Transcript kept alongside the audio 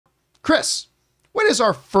Chris, what is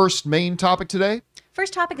our first main topic today?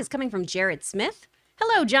 First topic is coming from Jared Smith.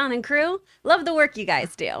 Hello, John and crew. Love the work you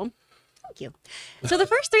guys do. Thank you. So the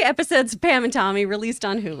first 3 episodes of Pam and Tommy released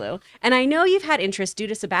on Hulu. And I know you've had interest due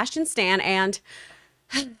to Sebastian Stan and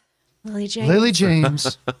Lily James. Lily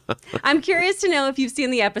James. I'm curious to know if you've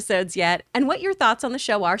seen the episodes yet and what your thoughts on the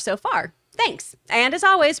show are so far. Thanks. And as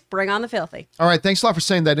always, bring on the filthy. All right. Thanks a lot for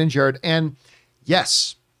saying that in, Jared. And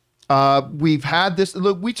yes, we've had this.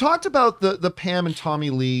 Look, we talked about the Pam and Tommy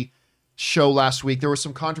Lee show last week. There was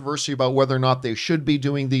some controversy about whether or not they should be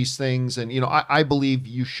doing these things. And, I believe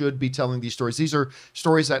you should be telling these stories. These are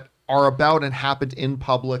stories that are about and happened in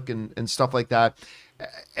public and stuff like that.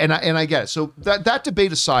 And I get it. So that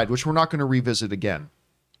debate aside, which we're not going to revisit again,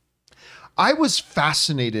 I was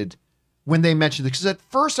fascinated when they mentioned it, because at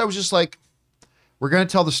first I was just like, we're going to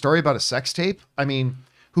tell the story about a sex tape? I mean,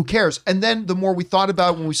 who cares? And then the more we thought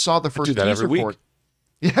about it, when we saw the first teaser for it,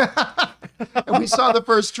 yeah, and we saw the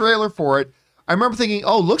first trailer for it, I remember thinking,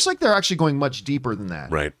 oh, looks like they're actually going much deeper than that.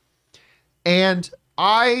 Right. And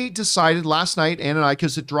I decided last night, Ann and I,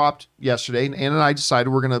 because it dropped yesterday, and Ann and I decided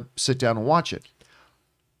we're going to sit down and watch it.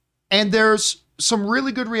 And there's some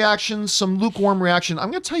really good reactions, some lukewarm reaction. I'm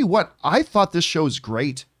going to tell you what, I thought this show is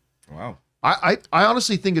great. Wow. I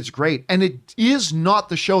honestly think it's great. And it is not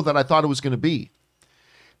the show that I thought it was going to be.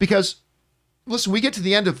 Because, listen, we get to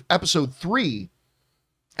the end of episode 3,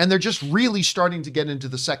 and they're just really starting to get into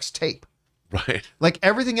the sex tape. Right. Like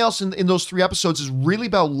everything else in those 3 episodes is really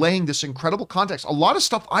about laying this incredible context. A lot of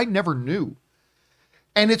stuff I never knew.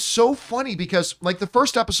 And it's so funny because, like, the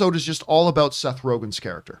first episode is just all about Seth Rogen's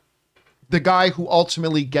character. The guy who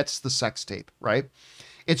ultimately gets the sex tape, right?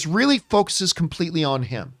 It's really focuses completely on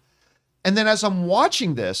him. And then as I'm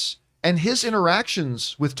watching this and his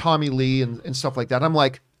interactions with Tommy Lee and stuff like that, I'm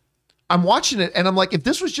like, I'm watching it and I'm like, if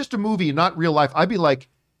this was just a movie and not real life, I'd be like,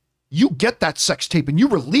 you get that sex tape and you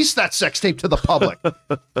release that sex tape to the public.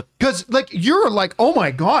 Because like, you're like, oh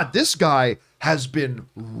my God, this guy has been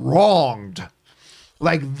wronged.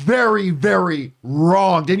 Like very, very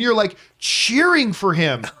wronged. And you're like cheering for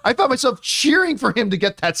him. I found myself cheering for him to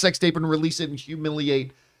get that sex tape and release it and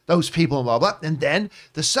humiliate those people and blah, blah. And then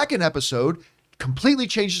the second episode completely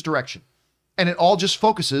changes direction. And it all just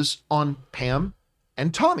focuses on Pam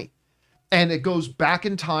and Tommy. And it goes back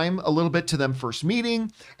in time a little bit to them first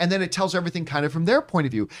meeting. And then it tells everything kind of from their point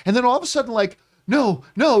of view. And then all of a sudden, like, no,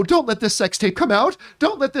 don't let this sex tape come out.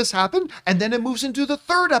 Don't let this happen. And then it moves into the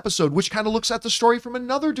third episode, which kind of looks at the story from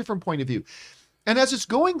another different point of view. And as it's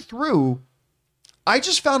going through, I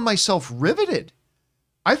just found myself riveted.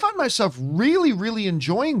 I found myself really, really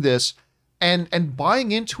enjoying this and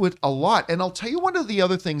buying into it a lot. And I'll tell you one of the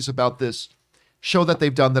other things about this show that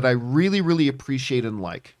they've done that I really, really appreciate and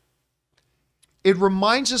like. It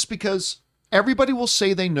reminds us, because everybody will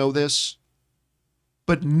say they know this,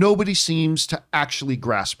 but nobody seems to actually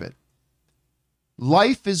grasp it.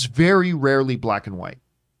 Life is very rarely black and white.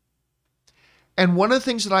 And one of the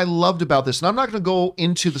things that I loved about this, and I'm not going to go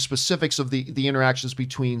into the specifics of the interactions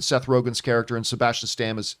between Seth Rogen's character and Sebastian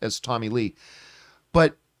Stan as Tommy Lee,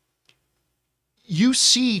 but you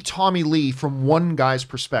see Tommy Lee from one guy's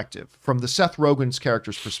perspective, from the Seth Rogen's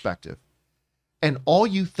character's perspective, and all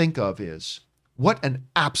you think of is, what an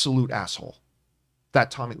absolute asshole that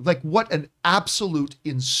Tommy, like what an absolute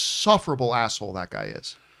insufferable asshole that guy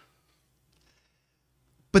is.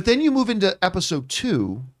 But then you move into episode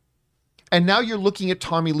 2, and now you're looking at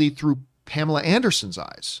Tommy Lee through Pamela Anderson's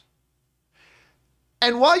eyes.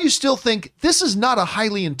 And while you still think this is not a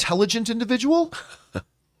highly intelligent individual,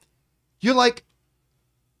 you're like,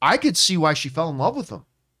 I could see why she fell in love with him.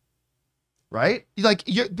 Right? Like,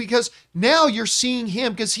 because now you're seeing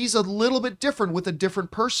him because he's a little bit different with a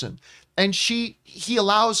different person. And he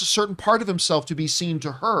allows a certain part of himself to be seen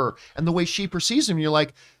to her and the way she perceives him. You're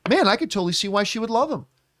like, man, I could totally see why she would love him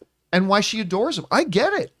and why she adores him. I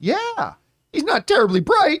get it. Yeah. He's not terribly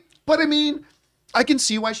bright, but I mean, I can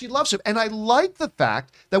see why she loves him. And I like the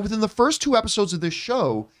fact that within the first 2 episodes of this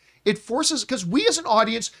show, it forces, because we as an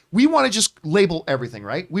audience, we want to just label everything,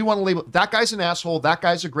 right? We want to label, that guy's an asshole, that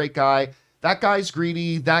guy's a great guy, that guy's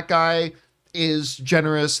greedy, that guy is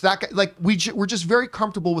generous, that guy, like we're just very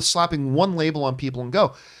comfortable with slapping one label on people and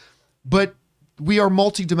go. But we are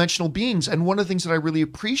multidimensional beings. And one of the things that I really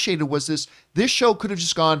appreciated was this show could have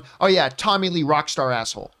just gone, oh yeah, Tommy Lee, rock star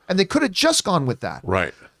asshole. And they could have just gone with that.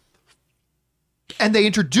 Right. And they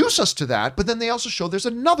introduce us to that, but then they also show there's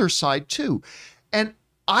another side too. And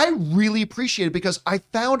I really appreciate it because I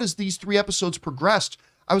found as these 3 episodes progressed,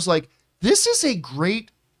 I was like, this is a great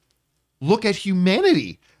look at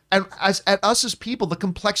humanity. And at us as people, the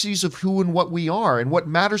complexities of who and what we are and what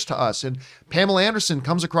matters to us. And Pamela Anderson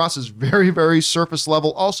comes across as very, very surface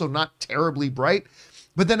level, also not terribly bright.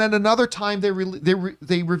 But then at another time, they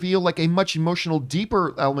reveal like a much emotional,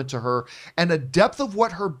 deeper element to her and a depth of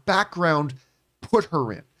what her background put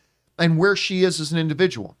her in and where she is as an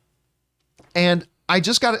individual. And I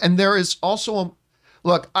just got it. And there is also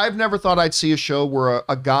look, I've never thought I'd see a show where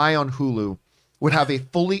a guy on Hulu would have a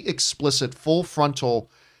fully explicit, full frontal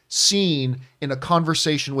scene in a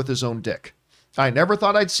conversation with his own dick. I never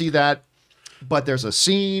thought I'd see that, but there's a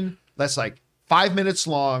scene that's like 5 minutes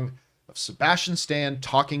long of Sebastian Stan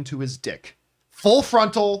talking to his dick. Full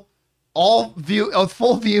frontal, full view,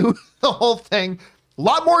 the whole thing. A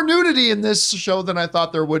lot more nudity in this show than I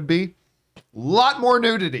thought there would be. A lot more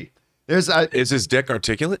nudity. Is his dick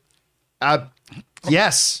articulate?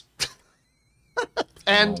 Yes.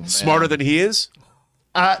 And smarter than he is?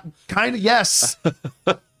 Kind of, yes.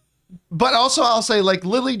 But also, I'll say, like,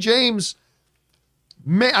 Lily James,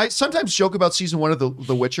 I sometimes joke about season 1 of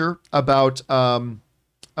The Witcher about, why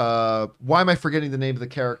am I forgetting the name of the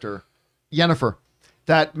character? Yennefer.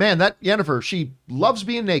 That Yennefer, she loves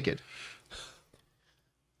being naked.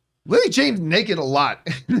 Lily James naked a lot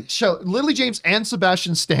in the show. Lily James and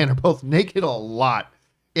Sebastian Stan are both naked a lot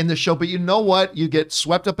in the show. But you know what? You get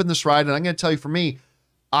swept up in this ride, and I'm going to tell you, for me,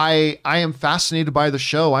 I am fascinated by the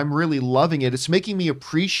show. I'm really loving it. It's making me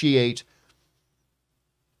appreciate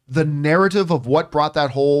the narrative of what brought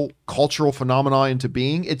that whole cultural phenomenon into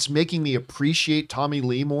being. It's making me appreciate Tommy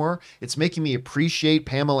Lee more. It's making me appreciate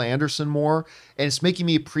Pamela Anderson more. And it's making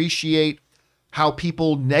me appreciate how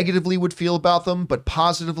people negatively would feel about them, but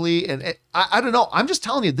positively. And I don't know. I'm just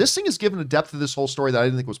telling you, this thing has given a depth to this whole story that I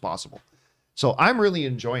didn't think was possible. So I'm really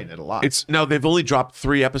enjoying it a lot. Now they've only dropped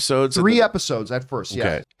 3 episodes. 3 episodes at first, yeah.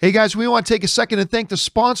 Okay. Hey guys, we want to take a second and thank the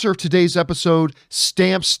sponsor of today's episode,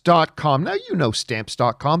 Stamps.com. Now you know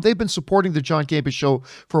Stamps.com. They've been supporting the John Campea Show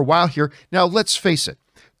for a while here. Now let's face it,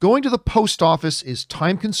 going to the post office is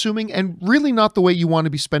time-consuming and really not the way you want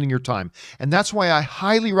to be spending your time. And that's why I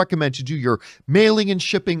highly recommend you do your mailing and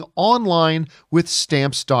shipping online with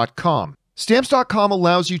Stamps.com. Stamps.com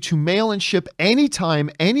allows you to mail and ship anytime,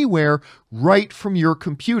 anywhere, right from your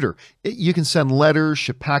computer. You can send letters,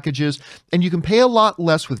 ship packages, and you can pay a lot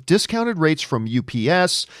less with discounted rates from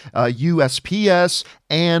UPS, USPS,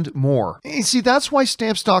 and more. And see, that's why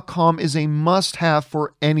Stamps.com is a must-have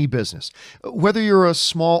for any business. Whether you're a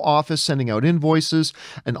small office sending out invoices,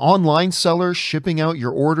 an online seller shipping out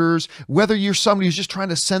your orders, whether you're somebody who's just trying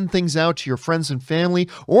to send things out to your friends and family,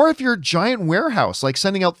 or if you're a giant warehouse, like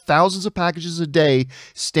sending out thousands of packages a day,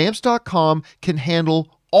 Stamps.com can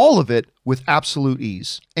handle all of it with absolute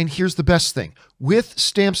ease. And here's the best thing. With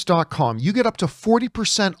Stamps.com, you get up to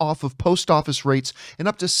 40% off of post office rates and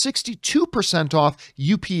up to 62% off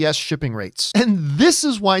UPS shipping rates. And this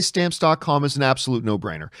is why Stamps.com is an absolute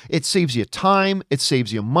no-brainer. It saves you time, it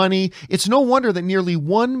saves you money. It's no wonder that nearly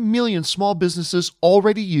 1 million small businesses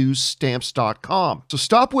already use Stamps.com. So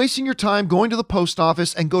stop wasting your time going to the post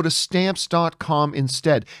office and go to Stamps.com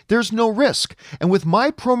instead. There's no risk. And with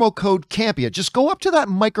my promo code Campea, just go up to that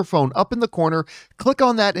microphone up in the corner, click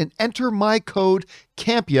on that and enter my code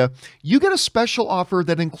Campea. You get a special offer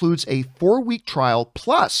that includes a 4-week trial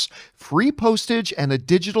plus free postage and a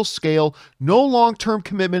digital scale, no long-term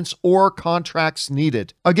commitments or contracts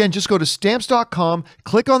needed. Again, just go to Stamps.com,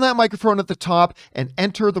 click on that microphone at the top and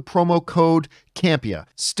enter the promo code Campea.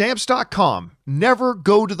 Stamps.com. Never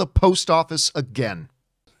go to the post office again.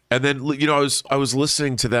 And then, you know, I was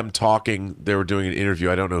listening to them talking. They were doing an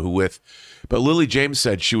interview. I don't know who with, but Lily James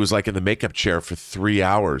said she was like in the makeup chair for 3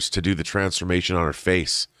 hours to do the transformation on her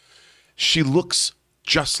face. She looks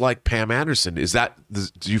just like Pam Anderson. Do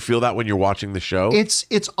you feel that when you're watching the show? It's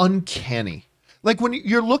uncanny. Like when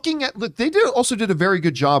you're looking at, look, they also did a very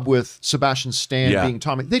good job with Sebastian Stan being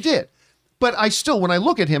Tommy. They did. But when I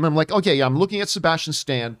look at him, I'm like, okay, yeah, I'm looking at Sebastian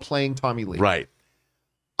Stan playing Tommy Lee. Right.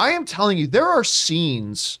 I am telling you, there are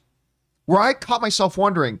scenes where I caught myself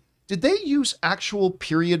wondering, did they use actual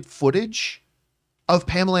period footage of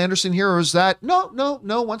Pamela Anderson here? Or is that, no,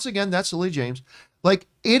 once again, that's Lily James. Like,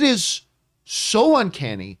 it is so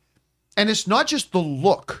uncanny. And it's not just the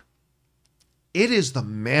look. It is the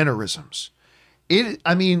mannerisms.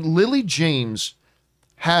 Lily James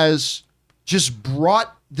has just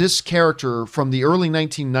brought this character from the early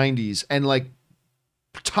 1990s and like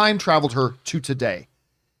time traveled her to today.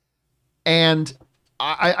 And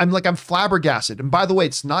I'm flabbergasted. And by the way,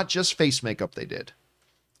 it's not just face makeup they did.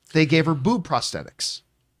 They gave her boob prosthetics.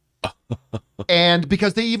 And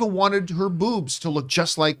because they even wanted her boobs to look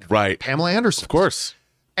just like Pamela Anderson. Of course.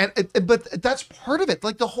 But that's part of it.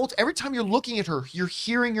 Like every time you're looking at her, you're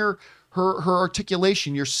hearing her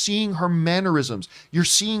articulation, you're seeing her mannerisms, you're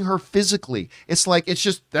seeing her physically. It's like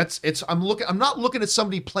I'm not looking at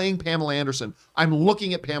somebody playing Pamela Anderson. I'm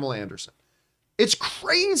looking at Pamela Anderson. It's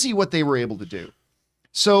crazy what they were able to do.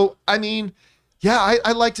 So, I mean, yeah,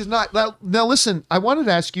 I liked it. Now listen, I wanted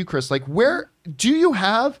to ask you, Chris, like, where do you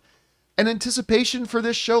have an anticipation for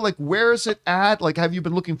this show? Like, where is it at? Like, have you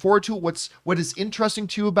been looking forward to it? What is interesting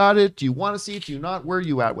to you about it? Do you want to see it? Do you not? Where are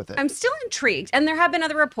you at with it? I'm still intrigued. And there have been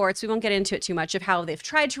other reports, we won't get into it too much, of how they've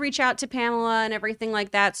tried to reach out to Pamela and everything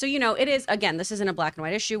like that. So, it is, again, this isn't a black and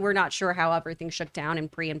white issue. We're not sure how everything shook down in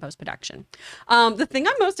pre and post production. The thing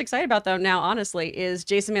I'm most excited about, though, now, honestly, is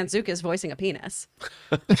Jason Mantzoukas voicing a penis.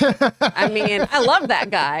 I mean, I love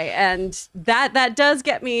that guy. And that does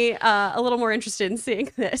get me a little more interested in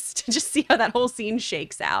seeing this, to just see how that whole scene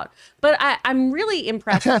shakes out. But I'm really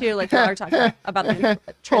impressed too, like y'all are talking about the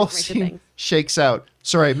transformation thing. Shakes out.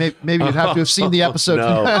 Sorry, maybe you'd have to have seen the episode.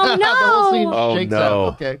 No. Oh no! The whole scene shakes no!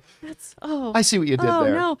 Out. Okay. I see what you did there.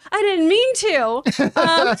 Oh no, I didn't mean to.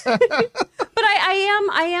 But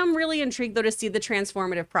I am really intrigued though to see the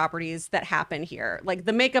transformative properties that happen here. Like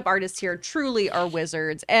the makeup artists here truly are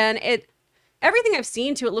wizards, and everything I've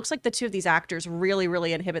seen too, it looks like the two of these actors really,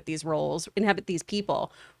 really inhabit these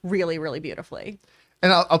people really, really beautifully.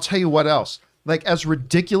 And I'll tell you what else. Like, as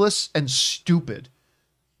ridiculous and stupid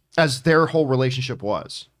as their whole relationship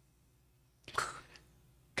was,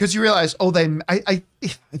 because you realize,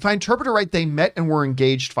 if I interpret it right, they met and were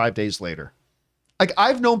engaged 5 days later. Like,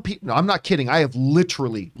 I've known people. No, I'm not kidding. I have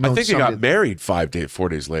literally known. I think they got married 4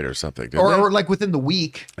 days later or something. Or like within the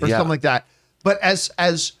week or something like that. But as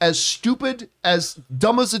stupid, as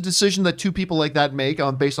dumb as a decision that two people like that make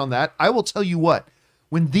based on that, I will tell you what,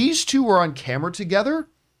 when these two were on camera together,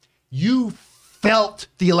 you felt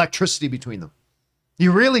the electricity between them.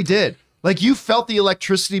 You really did. Like, you felt the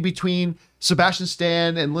electricity between Sebastian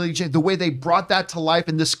Stan and Lily James, the way they brought that to life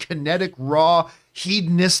in this kinetic, raw,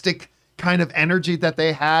 hedonistic kind of energy that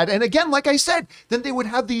they had. And again, like I said, then they would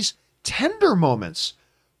have these tender moments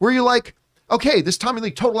where you're like, okay, this Tommy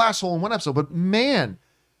Lee total asshole in one episode, but man,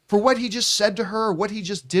 for what he just said to her, what he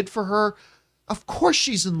just did for her, of course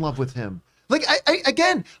she's in love with him. Like,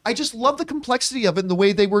 I just love the complexity of it and the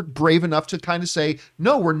way they were brave enough to kind of say,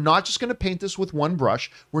 no, we're not just going to paint this with one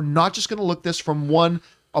brush. We're not just going to look this from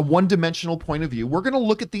a one-dimensional point of view. We're going to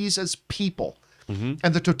look at these as people and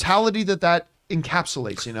the totality that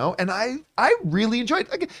encapsulates, And I really enjoyed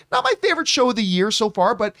it. Again, not my favorite show of the year so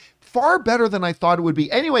far, but far better than I thought it would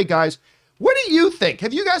be. Anyway, guys, what do you think?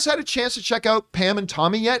 Have you guys had a chance to check out Pam and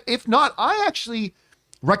Tommy yet? If not, I actually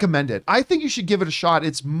recommend it. I think you should give it a shot.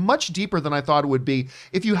 It's much deeper than I thought it would be.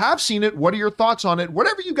 If you have seen it, what are your thoughts on it?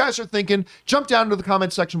 Whatever you guys are thinking, jump down to the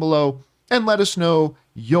comment section below and let us know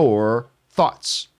your thoughts.